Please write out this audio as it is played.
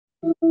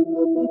Hello,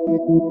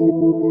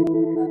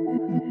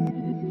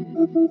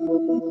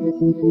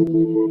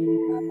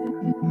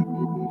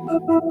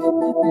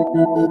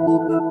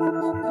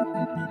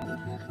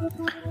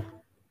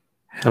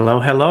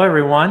 hello,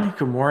 everyone.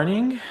 Good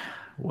morning.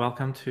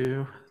 Welcome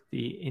to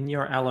the In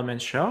Your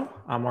Element show.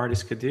 I'm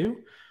Ardis Kadiu,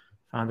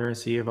 founder and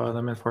CEO of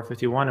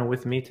Element451. And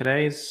with me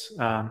today is,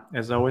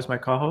 as always, my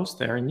co-host,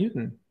 Erin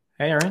Newton.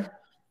 Hey, Erin.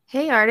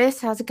 Hey,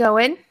 Ardis. How's it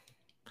going?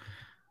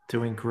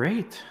 Doing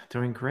great.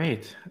 Doing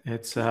great.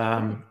 It's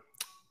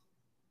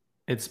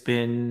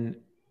been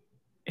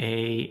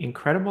a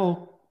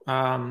incredible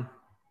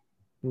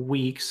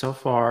week so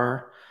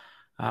far.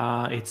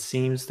 It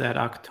seems that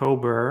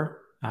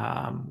October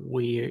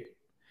we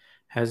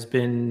has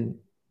been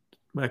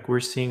like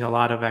we're seeing a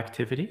lot of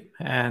activity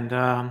and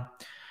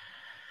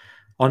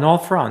on all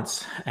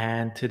fronts.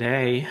 And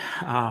today,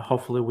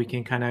 hopefully, we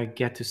can kind of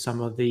get to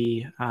some of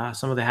the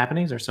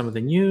happenings or some of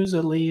the news,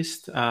 at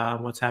least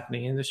what's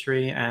happening in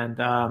industry. And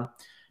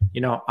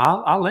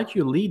I'll let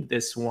you lead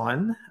this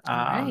one.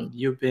 Right.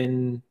 You've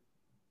been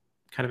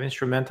kind of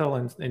instrumental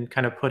in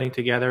kind of putting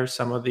together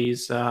some of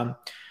these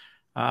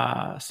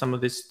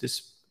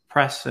this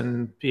press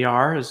and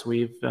PR as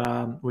we've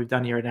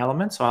done here at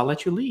Element. So I'll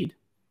let you lead.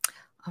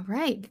 All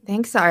right.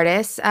 Thanks,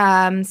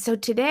 Ardis. So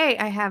today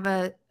I have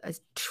a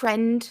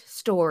trend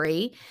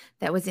story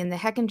that was in the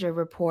Hechinger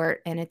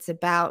report, and it's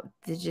about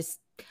the just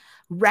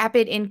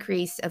rapid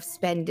increase of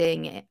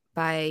spending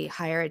by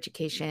higher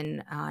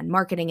education on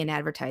marketing and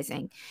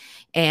advertising.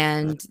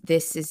 And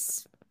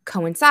this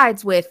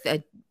coincides with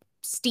a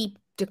steep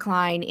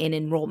decline in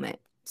enrollment.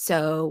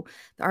 So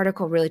the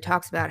article really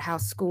talks about how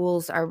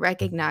schools are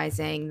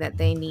recognizing that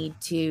they need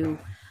to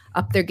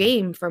up their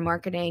game for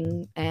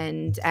marketing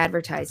and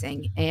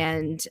advertising.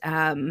 And,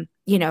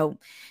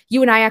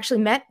 you and I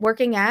actually met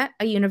working at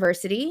a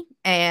university,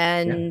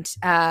 and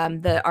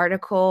the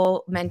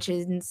article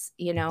mentions,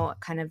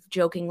 kind of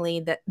jokingly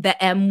that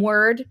the M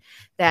word,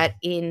 that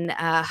in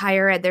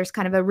higher ed, there's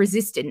kind of a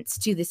resistance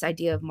to this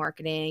idea of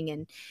marketing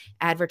and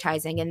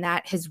advertising. And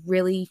that has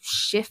really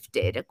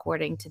shifted,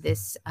 according to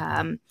this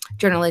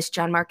journalist,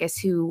 John Marcus,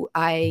 who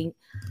I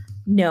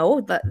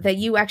know that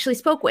you actually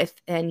spoke with,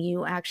 and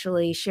you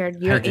actually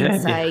shared your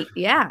insight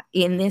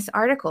in this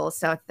article.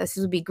 So this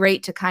would be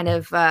great to kind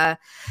of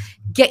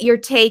get your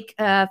take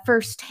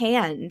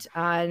firsthand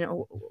on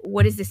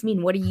what does this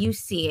mean? What are you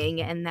seeing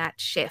in that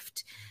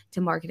shift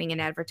to marketing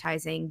and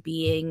advertising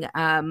being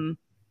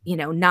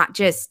not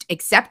just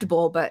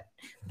acceptable but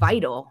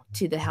vital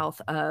to the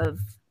health of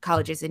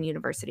colleges and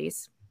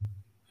universities?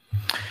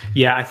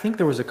 Yeah, I think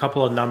there was a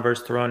couple of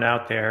numbers thrown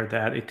out there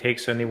that it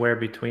takes anywhere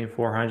between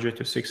 $400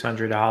 to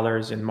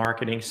 $600 in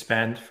marketing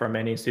spend from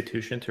any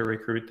institution to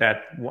recruit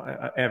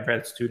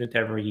that student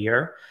every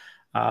year.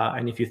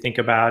 And if you think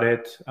about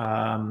it,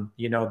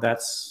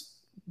 that's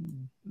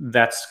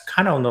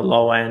kind of on the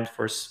low end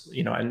for,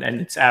 and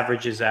its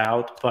averages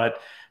out.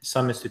 But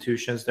some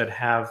institutions that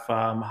have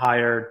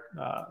higher,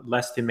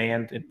 less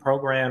demand in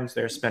programs,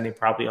 they're spending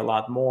probably a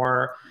lot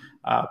more.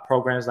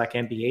 Programs like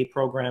MBA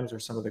programs or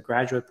some of the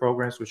graduate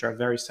programs, which are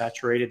very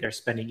saturated, they're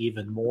spending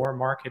even more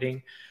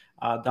marketing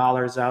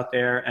dollars out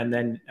there. And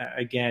then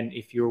again,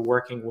 if you're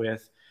working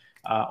with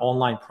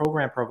online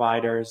program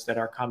providers that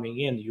are coming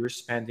in, you're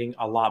spending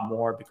a lot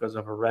more because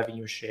of a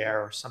revenue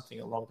share or something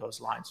along those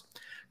lines.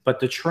 But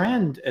the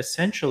trend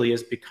essentially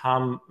has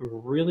become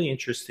really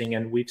interesting,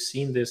 and we've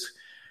seen this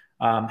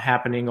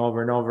happening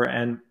over and over.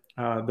 And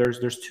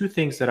there's two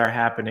things that are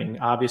happening.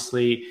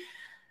 Obviously,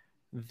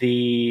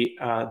 the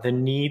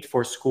need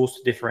for schools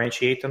to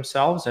differentiate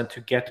themselves and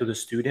to get to the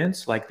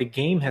students. Like, the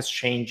game has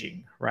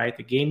changing, right?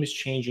 The game is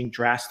changing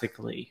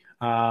drastically.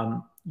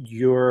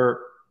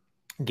 You're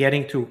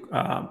getting to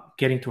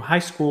high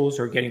schools,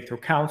 or getting through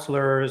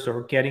counselors,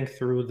 or getting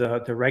through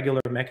the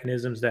regular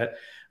mechanisms that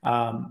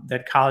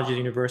colleges and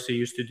universities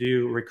used to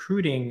do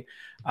recruiting.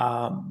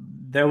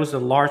 There was a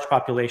large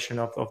population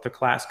of the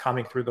class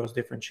coming through those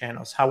different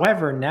channels.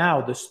 However,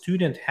 now the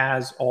student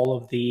has all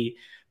of the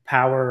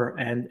power,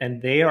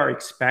 and they are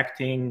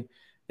expecting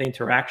the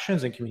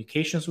interactions and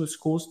communications with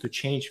schools to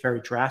change very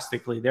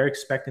drastically. They're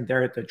expecting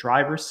they're at the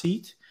driver's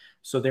seat,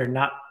 so they're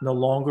no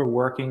longer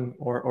working,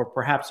 or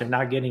perhaps they're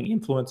not getting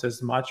influenced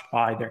as much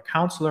by their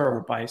counselor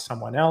or by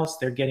someone else.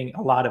 They're getting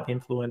a lot of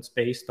influence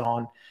based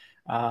on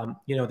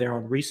their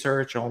own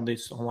research on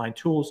these online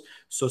tools.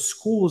 So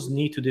schools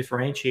need to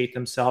differentiate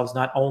themselves,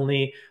 not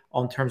only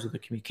on terms of the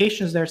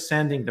communications they're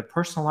sending, the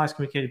personalized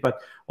communication,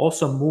 but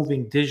also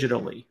moving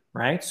digitally,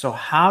 right? So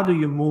how do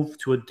you move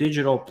to a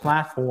digital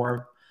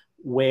platform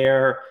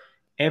where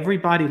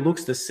everybody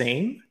looks the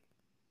same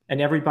and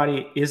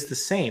everybody is the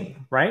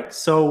same, right?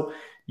 So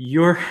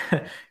your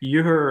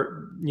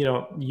email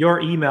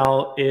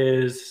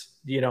is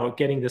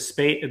getting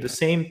the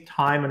same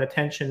time and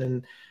attention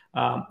and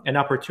an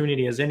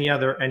opportunity as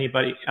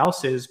anybody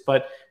else's,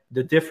 but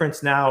the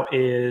difference now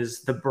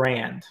is the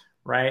brand,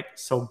 right?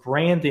 So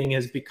branding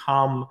has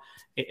become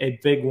a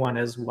big one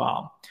as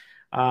well,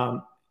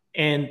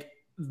 and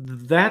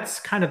that's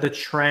kind of the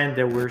trend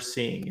that we're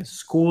seeing.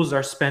 Schools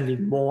are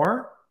spending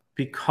more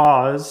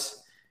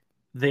because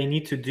they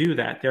need to do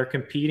that. They're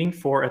competing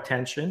for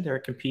attention. They're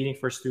competing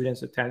for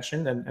students'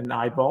 attention and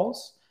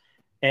eyeballs.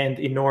 And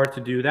in order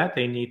to do that,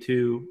 they need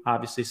to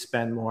obviously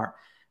spend more.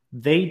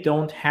 They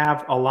don't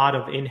have a lot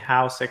of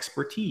in-house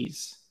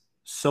expertise.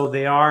 So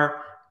they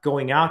are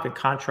going out and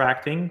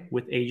contracting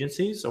with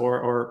agencies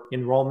or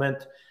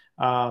enrollment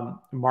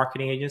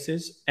marketing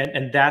agencies.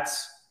 And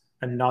that's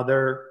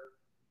another,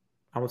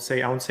 I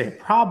wouldn't say a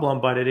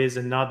problem, but it is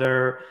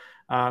another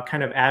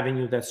kind of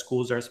avenue that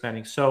schools are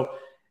spending. So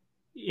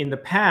in the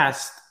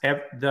past,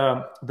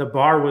 the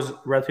bar was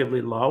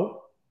relatively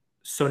low.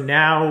 So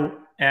now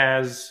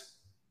as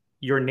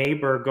your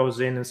neighbor goes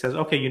in and says,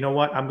 okay, you know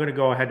what, I'm going to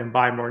go ahead and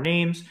buy more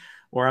names,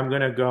 or I'm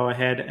going to go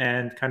ahead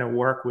and kind of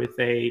work with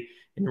a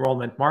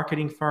enrollment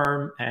marketing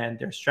firm, and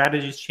their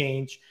strategies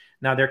change.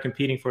 Now they're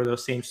competing for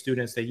those same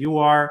students that you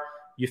are.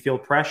 You feel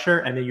pressure,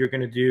 and then you're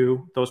going to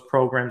do those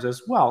programs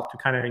as well to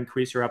kind of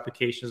increase your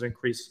applications,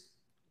 increase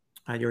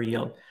your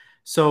yield.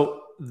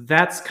 So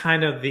that's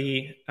kind of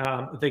the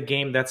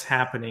game that's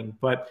happening.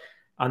 But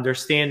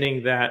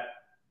understanding that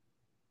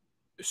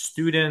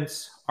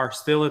students are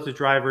still at the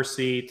driver's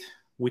seat.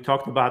 We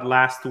talked about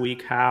last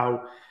week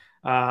how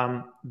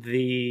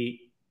the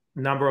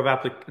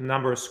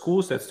number of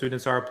schools that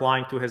students are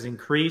applying to has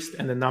increased,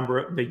 and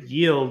the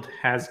yield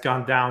has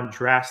gone down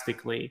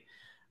drastically.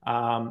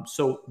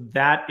 So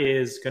that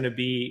is going to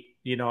be,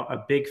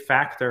 a big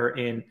factor.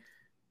 In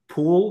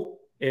pool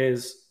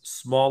is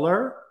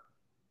smaller.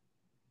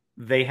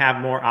 They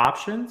have more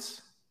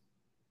options.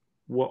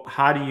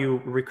 How do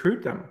you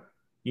recruit them?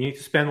 You need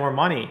to spend more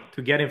money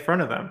to get in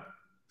front of them.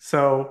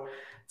 So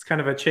it's kind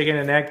of a chicken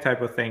and egg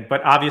type of thing.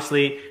 But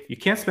obviously, you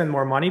can't spend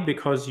more money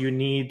because you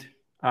need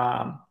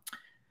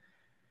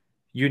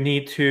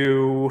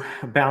to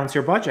balance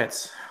your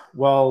budgets.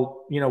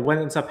 Well, what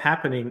ends up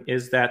happening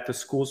is that the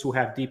schools who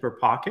have deeper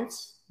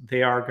pockets,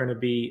 they are going to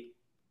be,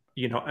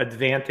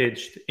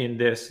 advantaged in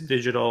this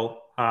digital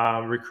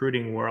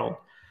recruiting world.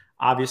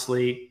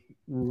 Obviously,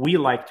 we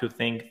like to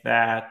think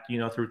that,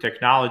 through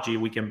technology,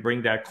 we can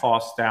bring that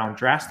cost down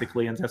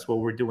drastically. And that's what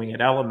we're doing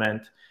at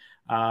Element.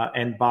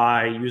 And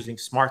by using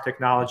smart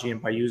technology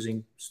and by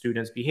using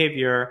students'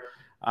 behavior,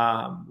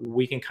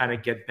 we can kind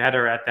of get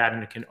better at that,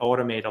 and it can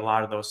automate a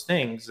lot of those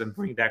things and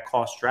bring that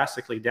cost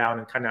drastically down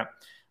and kind of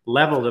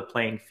level the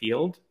playing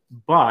field.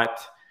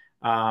 But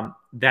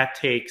that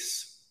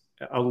takes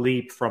a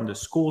leap from the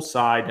school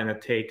side, and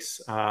it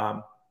takes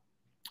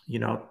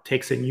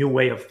takes a new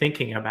way of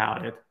thinking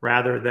about it,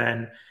 rather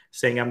than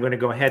saying, I'm going to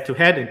go head to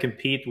head and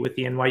compete with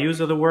the NYUs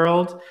of the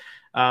world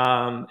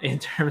in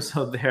terms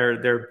of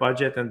their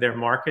budget and their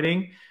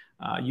marketing.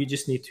 You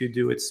just need to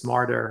do it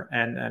smarter,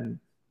 and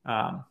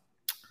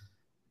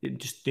you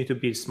just need to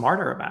be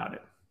smarter about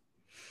it.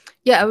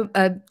 Yeah.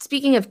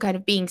 Speaking of kind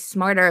of being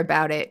smarter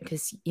about it,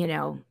 because,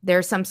 there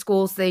are some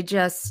schools, they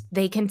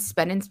can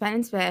spend and spend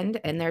and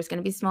spend. And there's going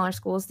to be smaller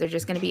schools, they're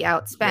just going to be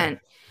outspent.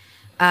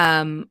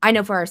 Yeah. I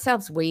know for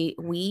ourselves,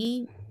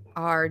 we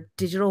are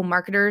digital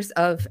marketers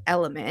of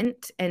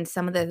Element, and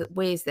some of the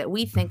ways that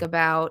we think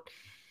about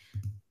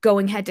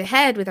going head to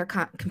head with our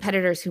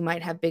competitors who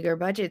might have bigger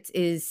budgets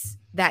is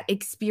that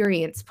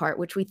experience part,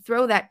 which we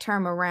throw that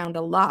term around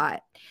a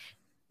lot.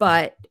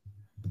 But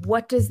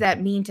what does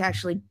that mean to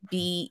actually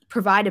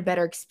provide a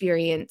better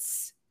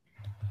experience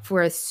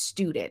for a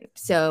student?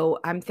 So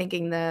I'm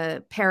thinking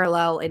the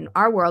parallel in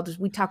our world is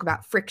we talk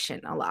about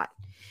friction a lot.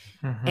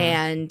 Mm-hmm.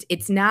 And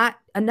it's not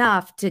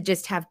enough to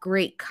just have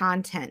great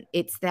content.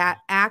 It's that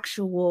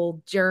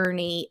actual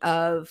journey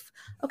of,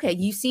 okay,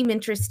 you seem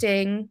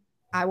interesting,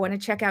 I want to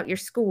check out your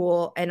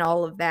school, and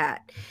all of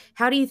that.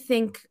 How do you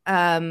think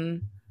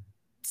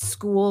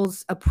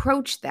schools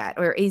approach that,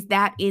 or is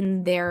that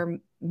in their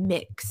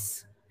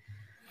mix?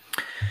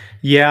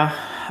 Yeah.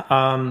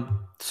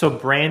 So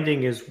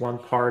branding is one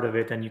part of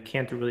it, and you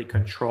can't really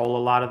control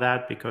a lot of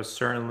that, because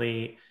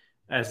certainly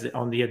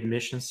on the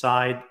admission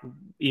side,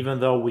 even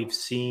though we've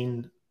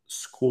seen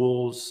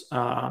schools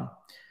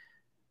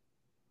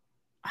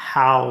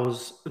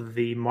house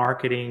the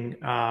marketing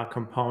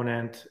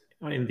component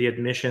in the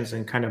admissions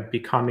and kind of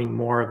becoming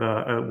more of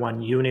a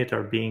one unit,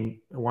 or being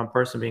one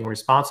person being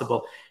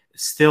responsible,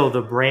 still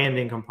the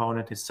branding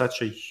component is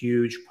such a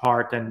huge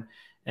part, and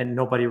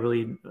nobody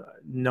really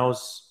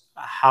knows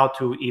how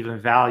to even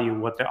value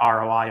what the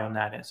ROI on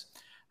that is.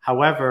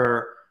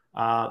 However,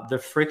 the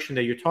friction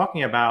that you're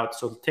talking about,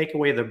 so take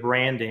away the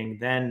branding,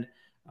 then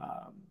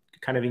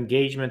kind of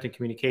engagement and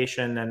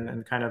communication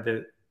and kind of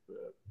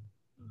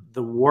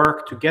the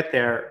work to get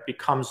there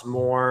becomes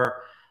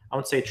more, I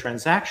wouldn't say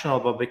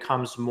transactional, but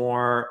becomes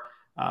more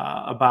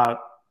about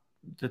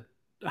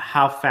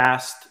how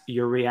fast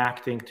you're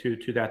reacting to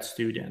that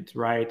student,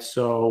 right?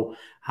 So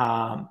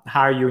how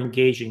are you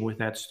engaging with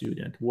that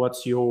student?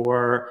 What's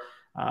your,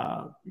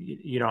 are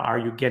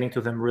you getting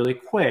to them really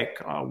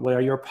quick? What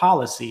are your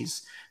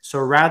policies? So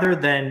rather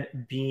than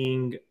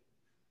being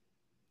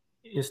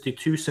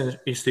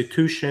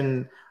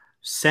institution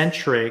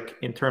centric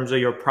in terms of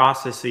your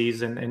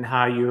processes and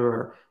how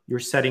you're you're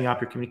setting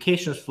up your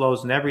communications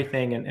flows and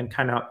everything, and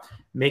kind of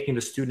making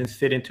the students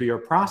fit into your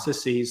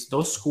processes,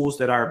 those schools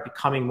that are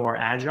becoming more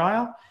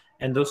agile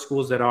and those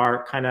schools that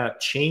are kind of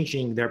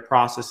changing their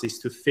processes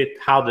to fit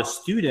how the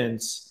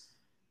students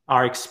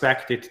are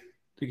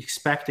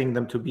expecting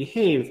them to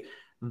behave,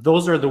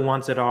 those are the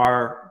ones that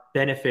are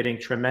benefiting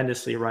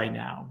tremendously right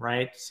now,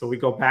 right? So we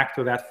go back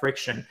to that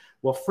friction.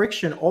 Well,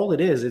 friction, all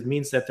it is, it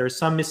means that there's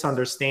some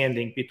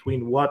misunderstanding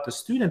between what the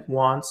student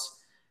wants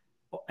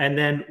and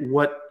then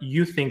what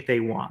you think they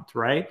want,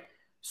 right?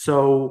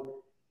 So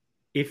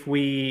if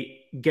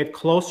we get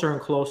closer and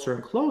closer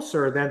and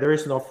closer, then there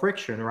is no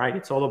friction, right?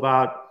 It's all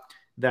about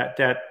that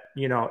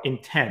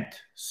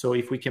intent. So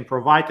if we can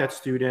provide that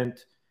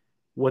student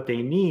what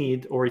they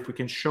need, or if we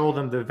can show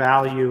them the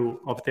value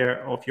of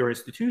your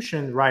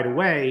institution right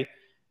away,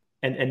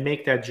 and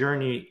make that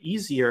journey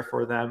easier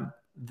for them,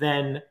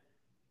 then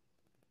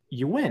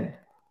you win.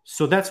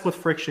 So that's what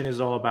friction is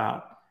all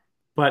about.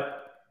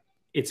 But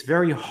it's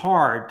very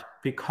hard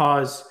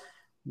because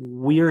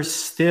we're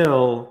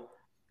still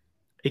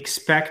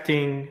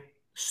expecting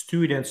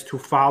students to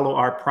follow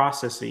our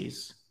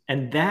processes.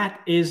 And that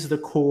is the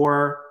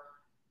core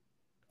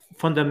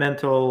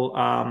fundamental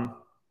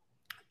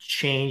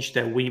change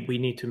that we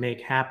need to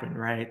make happen,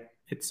 right?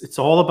 It's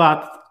all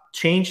about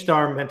changed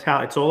our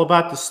mentality. It's all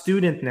about the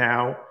student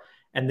now,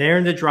 and they're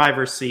in the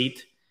driver's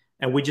seat,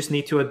 and we just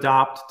need to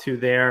adopt to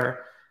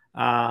their,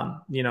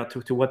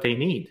 to what they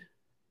need,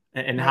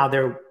 and right.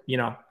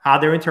 how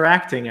they're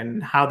interacting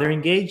and how they're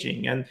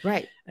engaging, and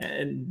right.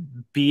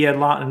 and be in a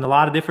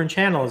lot of different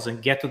channels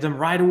and get to them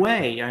right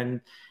away,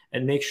 and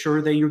make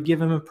sure that you're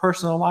giving them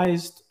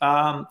personalized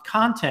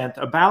content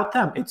about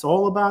them. It's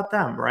all about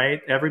them,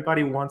 right?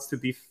 Everybody wants to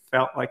be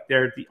felt like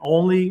they're the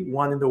only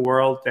one in the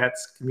world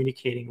that's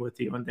communicating with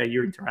you and that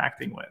you're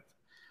interacting with.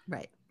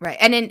 Right. Right.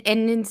 And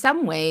in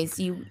some ways,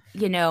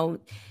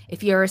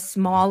 if you're a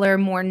smaller,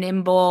 more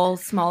nimble,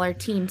 smaller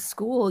team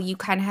school, you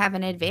kind of have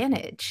an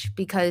advantage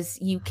because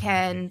you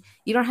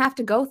don't have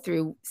to go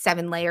through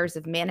 7 layers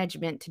of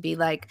management to be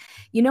like,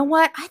 you know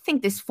what? I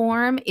think this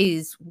form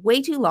is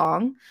way too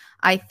long.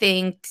 I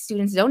think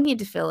students don't need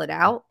to fill it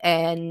out,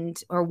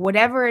 or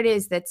whatever it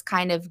is that's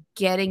kind of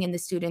getting in the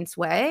student's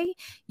way.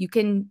 You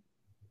can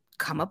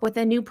come up with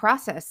a new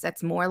process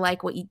that's more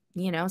like what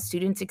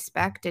students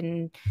expect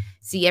and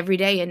see every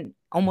day in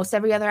almost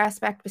every other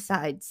aspect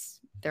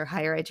besides their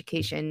higher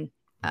education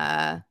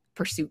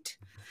pursuit.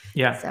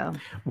 Yeah.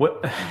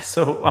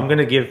 So I'm going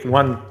to give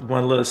one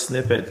little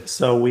snippet.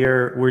 So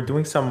we're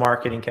doing some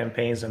marketing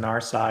campaigns on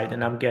our side,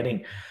 and I'm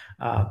getting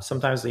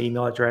sometimes the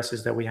email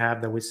addresses that we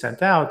have that we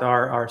sent out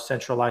are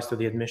centralized to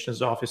the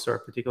admissions office or a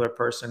particular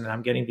person, and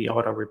I'm getting the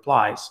auto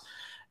replies.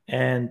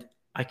 And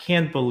I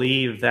can't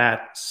believe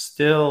that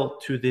still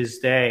to this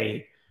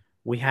day,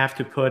 we have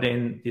to put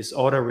in these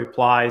auto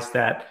replies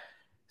that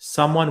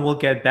someone will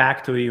get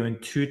back to you in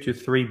 2 to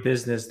 3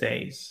 business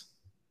days.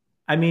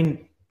 I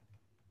mean,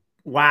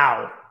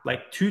 wow,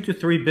 like 2 to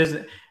 3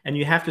 business, and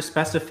you have to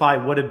specify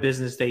what a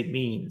business day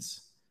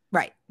means.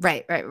 Right.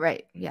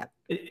 Yeah.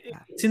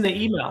 It's in the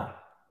email.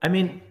 I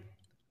mean,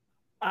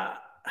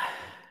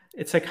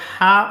 it's like,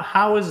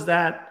 how is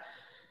that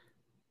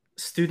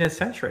student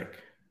centric?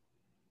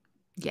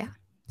 Yeah.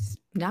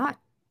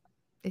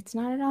 It's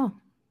not at all.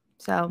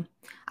 So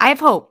I have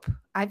hope.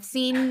 I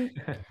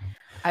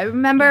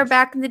remember yes.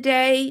 Back in the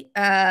day,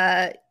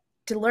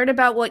 to learn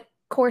about what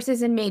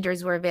courses and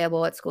majors were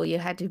available at school, you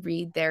had to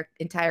read their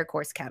entire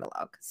course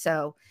catalog.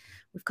 So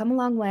we've come a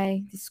long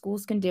way. The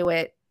schools can do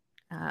it.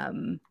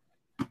 And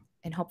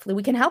hopefully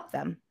we can help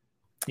them.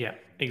 Yeah,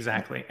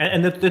 exactly.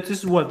 And this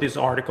is what these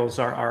articles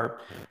are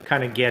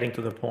kind of getting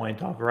to the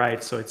point of,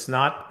 right? So it's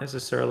not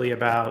necessarily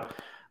about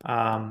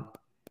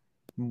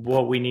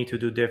what we need to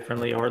do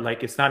differently, or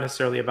like it's not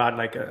necessarily about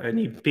like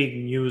any big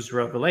news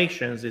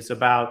revelations. It's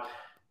about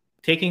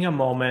taking a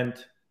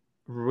moment,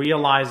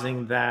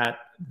 realizing that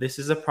this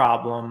is a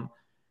problem,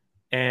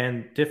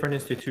 and different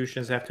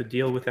institutions have to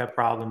deal with that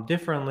problem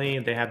differently,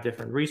 and they have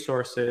different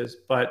resources.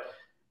 But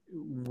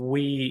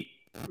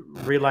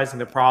realizing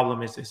the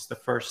problem is the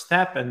first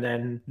step, and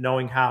then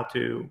knowing how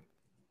to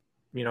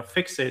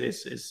fix it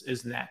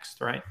is next,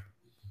 right?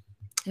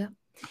 Yeah.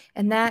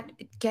 And that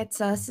gets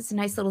us, it's a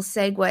nice little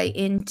segue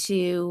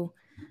into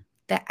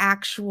the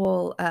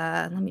actual,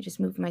 let me just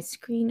move my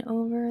screen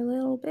over a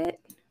little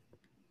bit.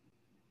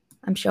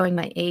 I'm showing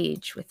my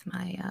age with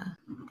my,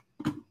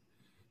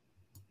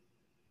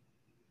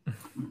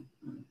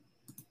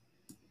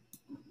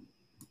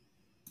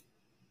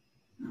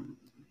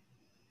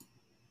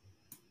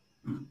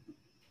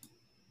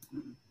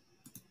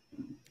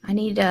 I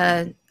need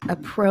a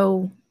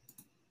pro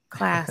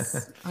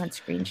class on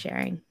screen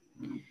sharing.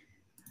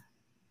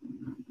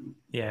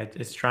 Yeah,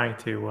 it's trying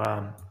to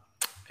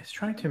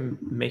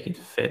make it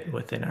fit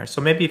within our.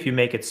 So maybe if you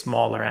make it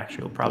smaller, actually,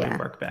 it'll probably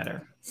work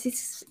better.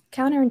 It's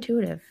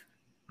counterintuitive.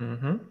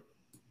 Mm-hmm.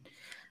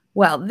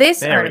 Well,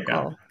 this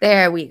article,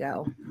 there we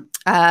go.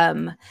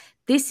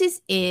 This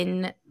is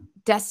in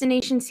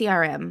Destination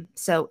CRM.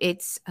 So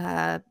it's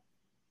an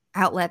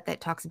outlet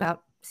that talks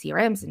about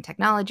CRMs and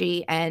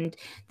technology. And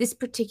this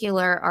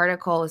particular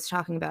article is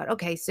talking about,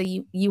 okay, so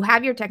you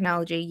have your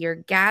technology, you're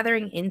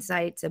gathering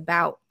insights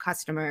about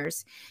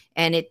customers,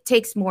 and it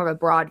takes more of a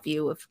broad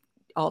view of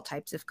all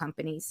types of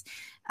companies.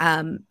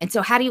 And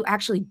so how do you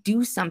actually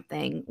do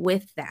something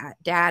with that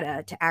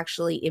data to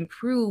actually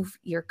improve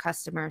your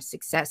customer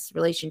success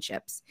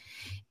relationships?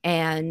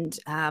 And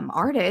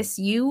Ardis,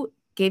 you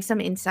gave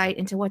some insight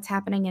into what's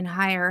happening in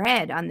higher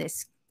ed on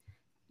this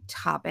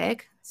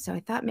topic. So I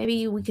thought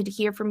maybe we could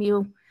hear from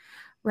you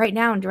right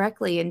now and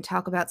directly and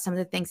talk about some of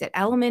the things that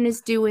Element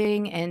is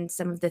doing and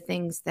some of the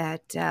things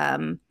that,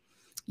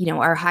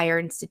 our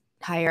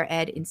higher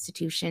ed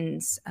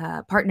institutions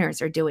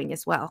partners are doing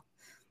as well.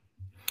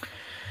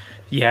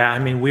 Yeah, I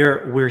mean,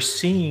 we're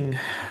seeing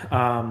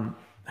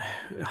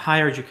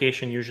higher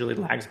education usually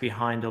lags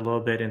behind a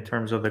little bit in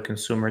terms of the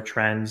consumer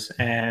trends,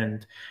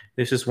 and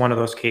this is one of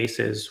those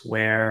cases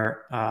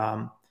where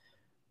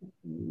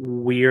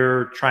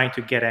we're trying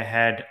to get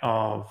ahead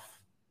of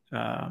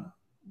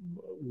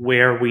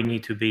where we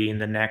need to be in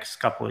the next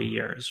couple of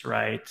years,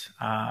 right?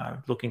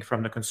 Looking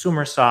from the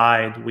consumer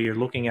side, we are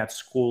looking at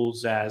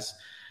schools as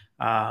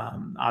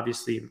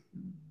obviously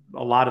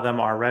a lot of them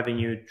are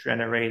revenue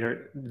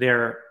generator.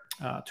 They're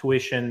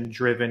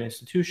tuition-driven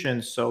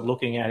institutions, so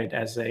looking at it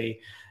as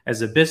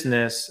a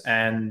business,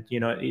 and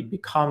it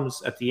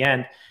becomes at the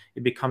end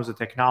it becomes a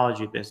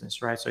technology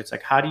business, right? So it's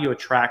like, how do you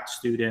attract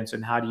students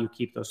and how do you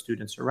keep those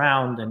students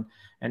around? And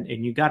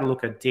you got to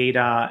look at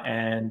data,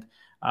 and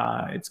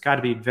it's got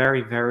to be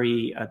very,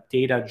 very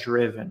data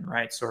driven,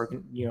 right? So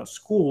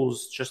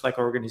schools, just like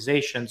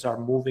organizations, are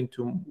moving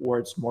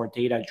towards more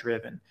data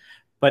driven.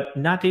 But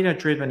not data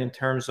driven in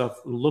terms of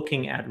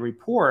looking at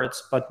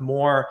reports, but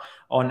more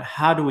on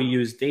how do we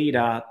use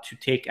data to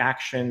take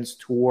actions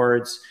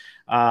towards,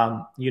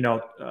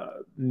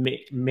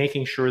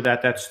 making sure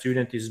that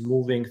student is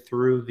moving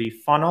through the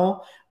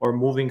funnel or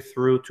moving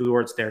through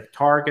towards their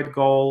target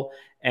goal,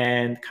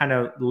 and kind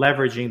of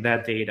leveraging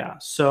that data.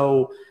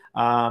 So,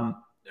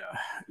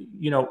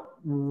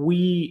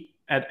 we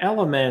at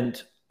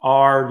Element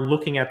are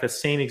looking at the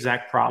same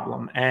exact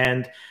problem.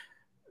 And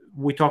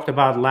we talked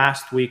about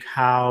last week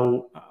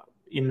how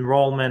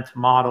enrollment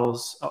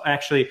models,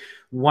 actually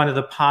one of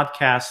the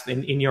podcasts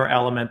in your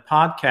Element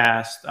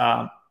podcast,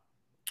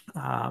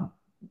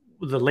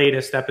 the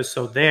latest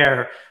episode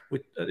there,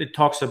 it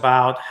talks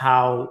about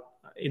how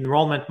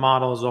enrollment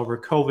models over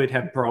COVID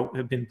have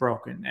been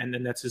broken. And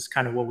then that's just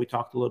kind of what we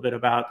talked a little bit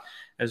about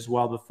as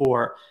well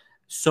before.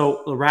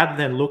 So rather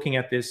than looking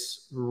at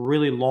this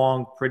really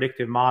long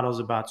predictive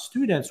models about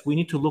students, we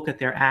need to look at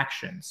their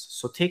actions.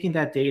 So taking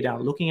that data,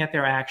 looking at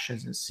their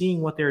actions and seeing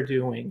what they're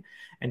doing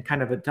and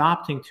kind of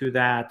adopting to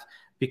that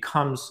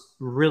becomes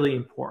really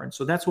important.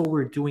 So that's what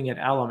we're doing at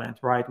Element,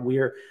 right?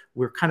 We're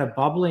kind of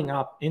bubbling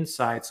up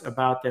insights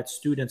about that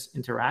student's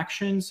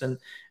interactions and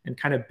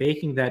kind of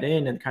baking that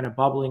in and kind of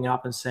bubbling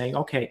up and saying,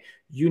 okay,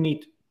 you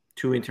need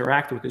to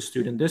interact with the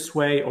student this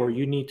way, or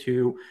you need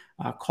to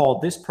call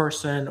this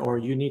person, or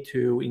you need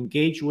to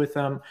engage with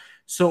them.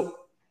 So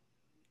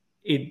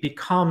it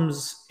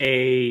becomes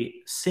a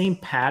same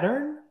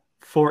pattern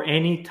for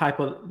any type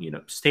of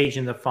stage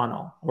in the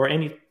funnel or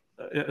any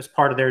as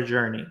part of their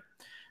journey.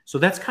 So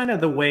that's kind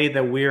of the way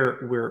that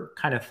we're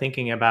kind of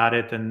thinking about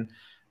it. And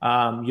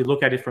you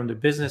look at it from the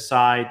business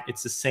side,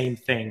 it's the same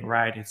thing,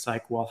 right? It's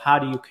like, well, how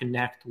do you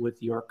connect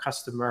with your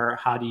customer?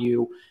 How do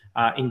you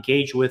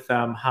engage with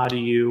them? How do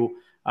you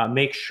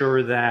make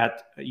sure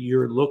that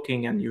you're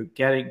looking and you're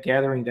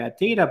gathering that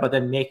data, but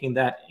then making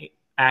that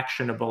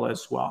actionable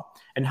as well?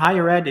 And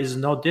higher ed is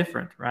no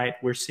different, right?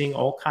 We're seeing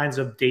all kinds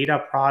of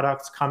data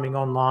products coming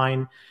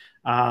online.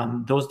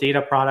 Those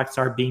data products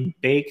are being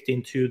baked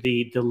into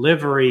the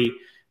delivery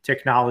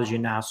technology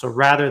now. So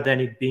rather than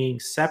it being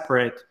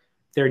separate,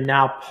 they're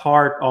now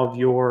part of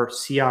your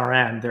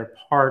CRM. They're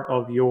part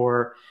of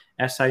your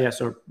SIS,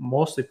 or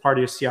mostly part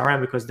of your CRM,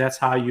 because that's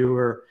how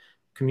you're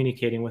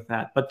communicating with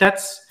that. But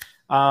that's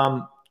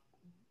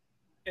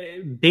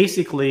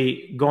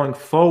basically going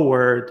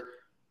forward,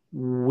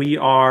 we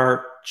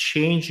are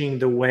changing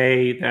the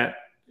way that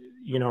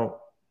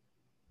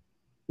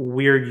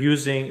we're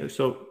using.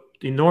 So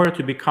in order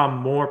to become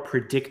more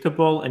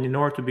predictable and in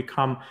order to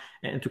become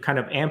and to kind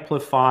of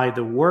amplify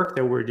the work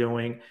that we're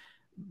doing,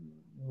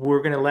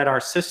 we're going to let our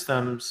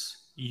systems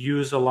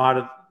use a lot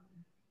of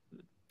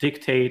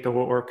dictate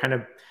or kind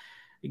of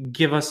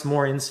give us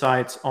more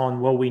insights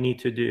on what we need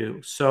to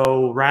do.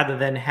 So rather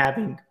than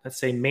having, let's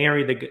say,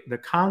 Mary, the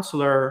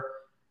counselor,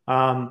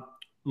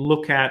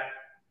 look at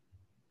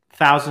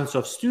thousands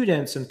of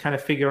students and kind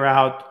of figure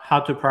out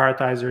how to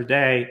prioritize their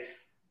day,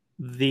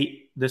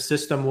 the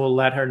system will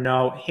let her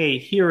know, hey,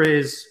 here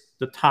is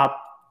the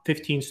top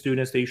 15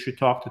 students that you should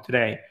talk to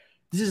today.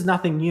 This is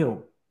nothing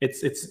new.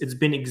 It's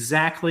been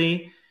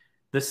exactly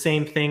the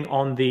same thing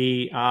on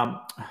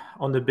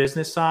the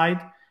business side.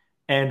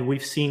 And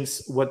we've seen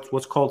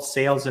what's called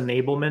sales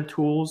enablement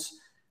tools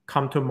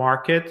come to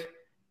market.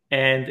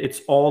 And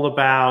it's all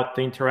about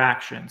the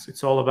interactions.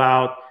 It's all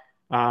about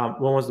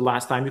When was the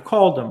last time you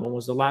called them? When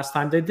was the last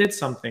time they did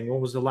something? When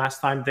was the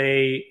last time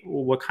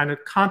what kind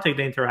of content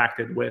they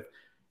interacted with?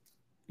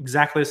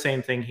 Exactly the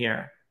same thing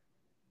here.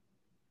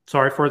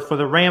 Sorry for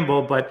the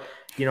ramble, but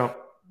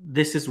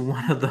this is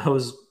one of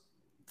those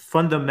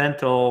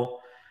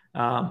fundamental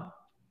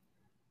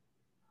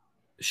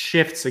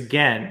shifts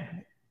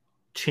again.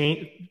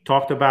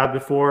 Talked about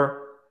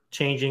before,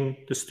 changing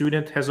the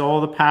student has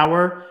all the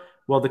power.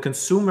 Well, the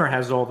consumer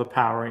has all the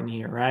power in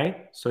here,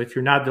 right? So if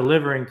you're not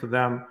delivering to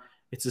them,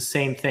 it's the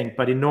same thing.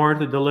 But in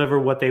order to deliver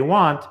what they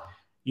want,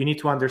 you need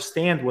to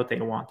understand what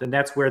they want. And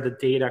that's where the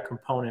data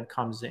component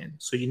comes in.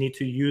 So you need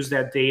to use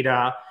that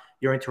data,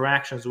 your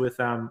interactions with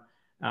them,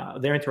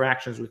 their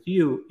interactions with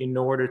you, in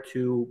order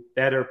to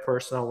better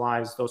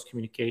personalize those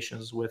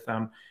communications with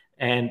them,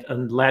 and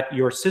let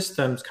your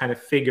systems kind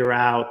of figure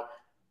out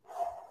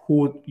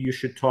who you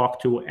should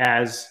talk to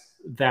as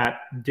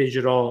that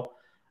digital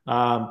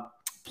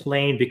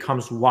plane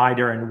becomes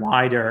wider and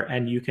wider,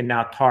 and you can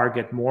now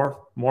target more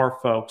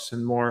folks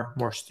and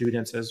more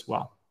students as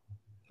well.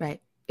 Right.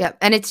 Yeah.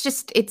 And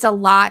it's a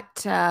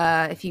lot.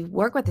 If you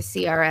work with a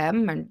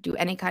CRM or do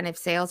any kind of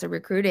sales or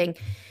recruiting,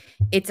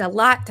 it's a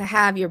lot to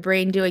have your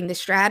brain doing the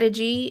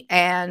strategy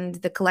and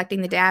the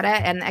collecting the data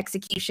and the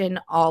execution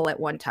all at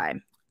one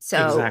time.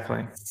 So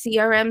exactly.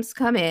 CRMs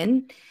come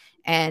in,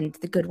 and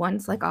the good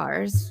ones like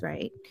ours,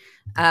 right,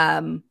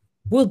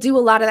 will do a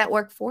lot of that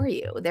work for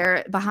you.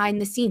 They're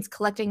behind the scenes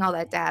collecting all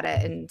that data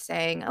and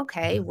saying,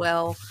 okay,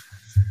 well,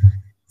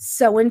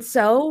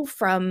 so-and-so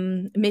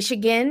from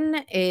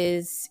Michigan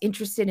is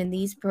interested in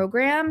these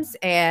programs,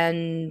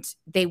 and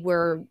they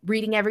were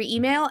reading every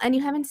email, and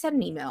you haven't sent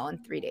an email in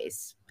 3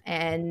 days,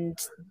 and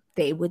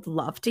they would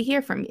love to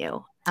hear from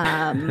you.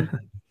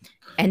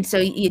 And so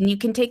you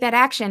can take that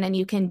action, and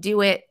you can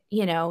do it,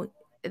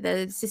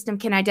 the system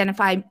can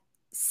identify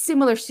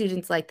similar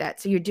students like that.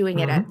 So you're doing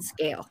it at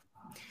scale.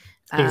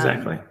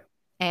 Exactly.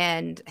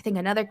 And I think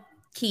another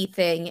key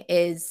thing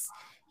is,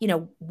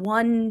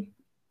 one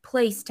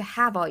place to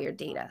have all your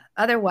data.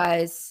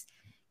 Otherwise,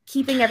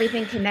 keeping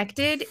everything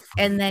connected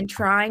and then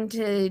trying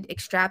to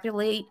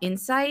extrapolate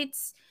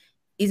insights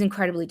is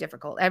incredibly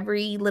difficult.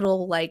 Every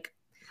little,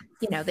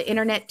 the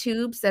internet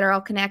tubes that are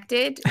all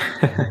connected,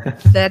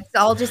 that's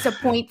all just a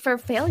point for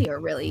failure,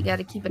 really. You got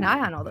to keep an eye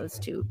on all those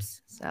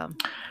tubes. So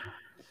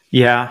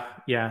yeah.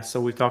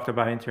 So we talked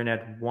about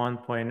internet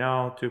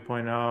 1.0,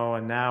 2.0,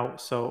 and now,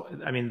 so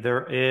I mean,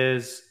 there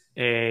is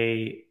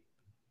a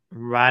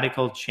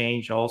radical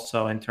change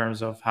also in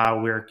terms of how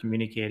we're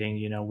communicating.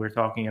 We're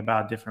talking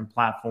about different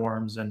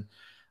platforms, and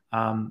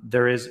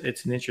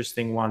it's an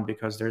interesting one,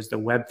 because there's the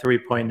Web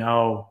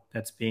 3.0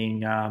 that's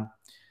being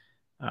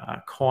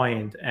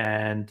coined,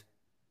 and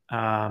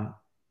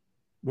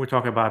we're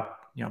talking about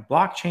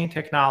blockchain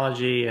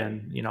technology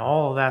and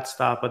all of that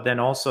stuff, but then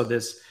also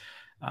these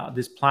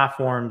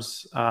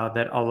platforms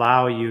that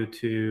allow you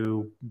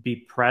to be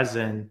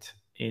present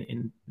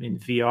in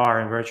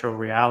VR and virtual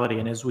reality.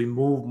 And as we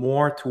move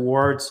more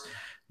towards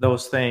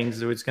those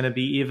things, it's going to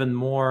be even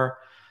more,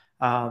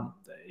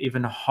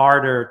 even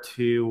harder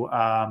to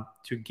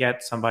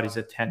get somebody's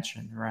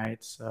attention,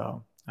 right?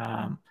 So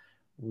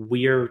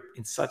we're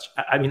in such,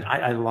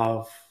 I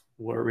love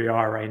where we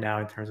are right now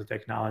in terms of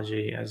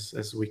technology,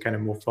 as we kind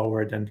of move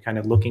forward and kind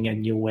of looking at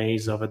new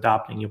ways of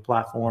adopting new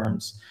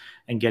platforms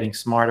and getting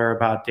smarter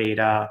about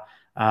data.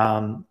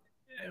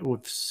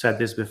 We've said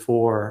this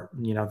before,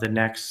 the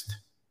next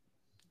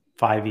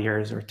 5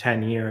 years or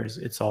 10 years,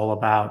 it's all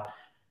about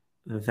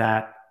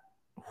that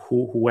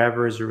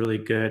whoever is really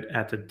good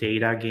at the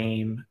data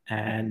game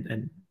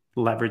and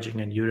leveraging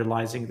and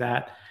utilizing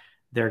that,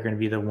 they're going to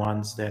be the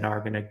ones that are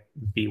going to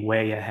be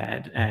way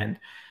ahead. And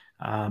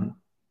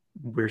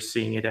we're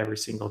seeing it every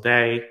single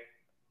day.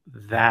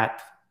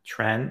 That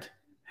trend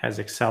has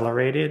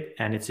accelerated,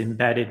 and it's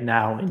embedded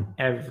now in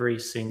every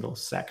single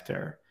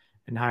sector.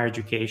 And higher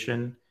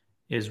education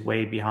is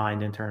way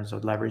behind in terms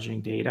of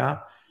leveraging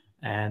data,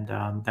 and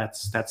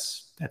that's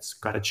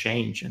got to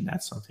change. And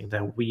that's something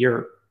that we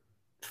are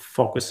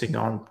focusing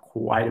on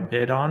quite a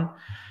bit on.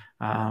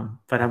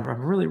 But I'm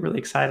really, really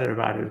excited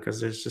about it,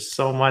 because there's just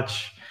so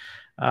much.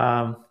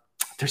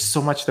 There's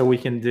so much that we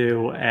can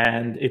do,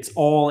 and it's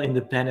all in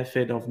the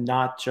benefit of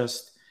not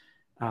just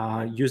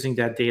using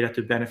that data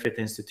to benefit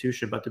the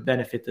institution, but to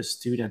benefit the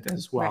student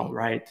as well,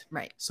 right?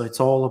 Right. So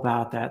it's all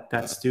about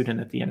that student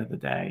at the end of the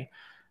day.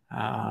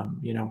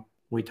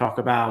 We talk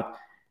about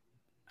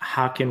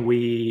how can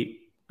we,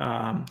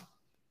 have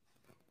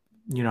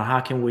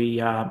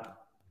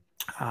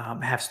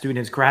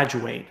students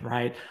graduate,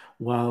 right?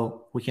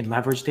 Well, we can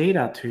leverage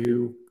data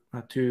to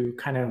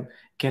kind of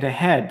get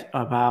ahead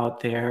about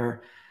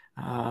their,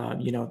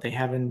 they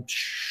haven't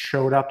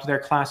showed up to their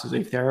classes,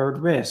 if they're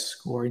at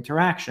risk or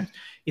interaction.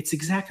 It's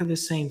exactly the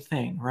same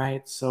thing,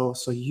 right? So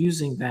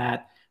using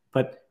that,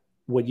 but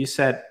what you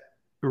said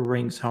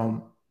rings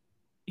home.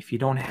 If you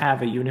don't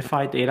have a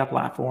unified data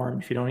platform,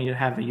 if you don't even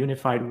have a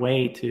unified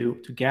way to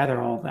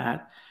gather all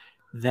that,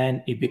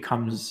 then it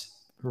becomes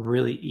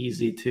really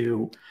easy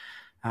to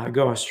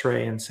go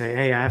astray and say,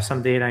 hey, I have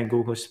some data in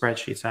Google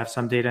spreadsheets. I have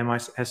some data in my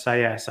SIS.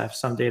 I have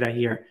some data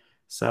here.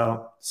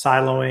 So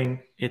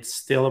siloing, it's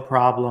still a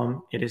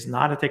problem. It is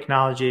not a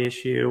technology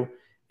issue.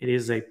 It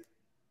is a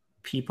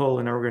people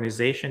and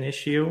organization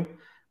issue.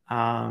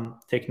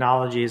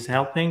 Technology is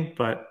helping,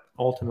 but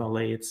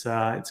ultimately it's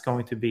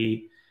going to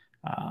be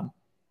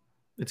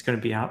it's going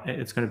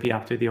to be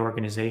up to the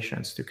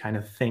organizations to kind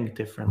of think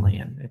differently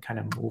and kind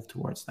of move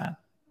towards that.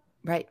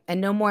 Right. And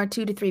no more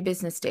 2 to 3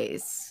 business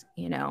days,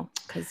 you know,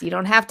 because you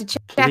don't have to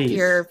check Please.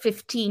 your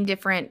 15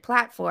 different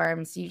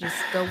platforms. You just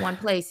go one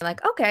place and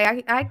like,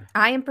 okay,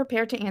 I am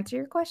prepared to answer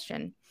your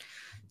question.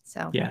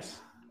 So yes,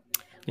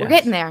 we're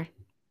getting there.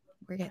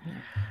 We're getting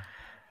there.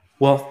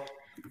 Well,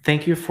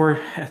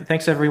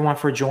 thanks everyone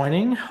for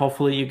joining.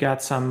 Hopefully you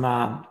got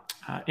some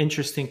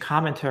interesting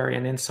commentary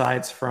and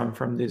insights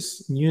from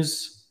this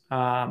news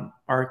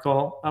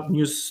article,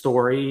 news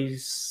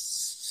stories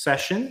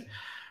session.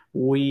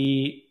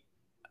 We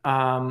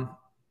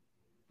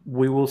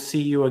will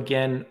see you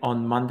again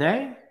on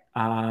Monday.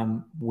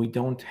 We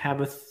don't have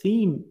a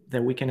theme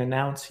that we can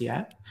announce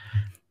yet,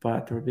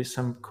 but there will be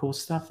some cool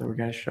stuff that we're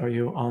going to show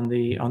you on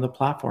the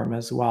platform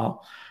as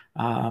well.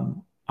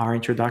 Our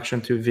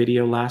introduction to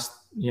video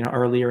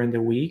earlier in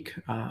the week,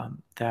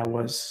 that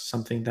was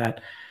something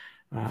that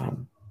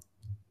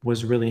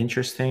was really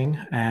interesting,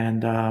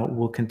 and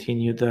we'll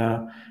continue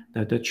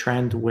the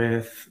trend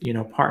with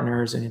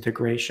partners and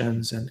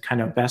integrations and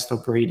kind of best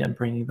of breed and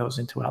bringing those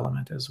into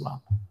Element as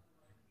well.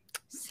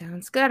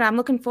 Sounds good. I'm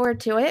looking forward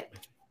to it.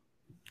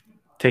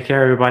 Take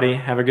care, everybody.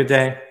 Have a good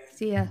day.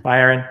 See ya. Bye,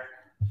 Erin.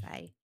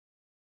 Bye.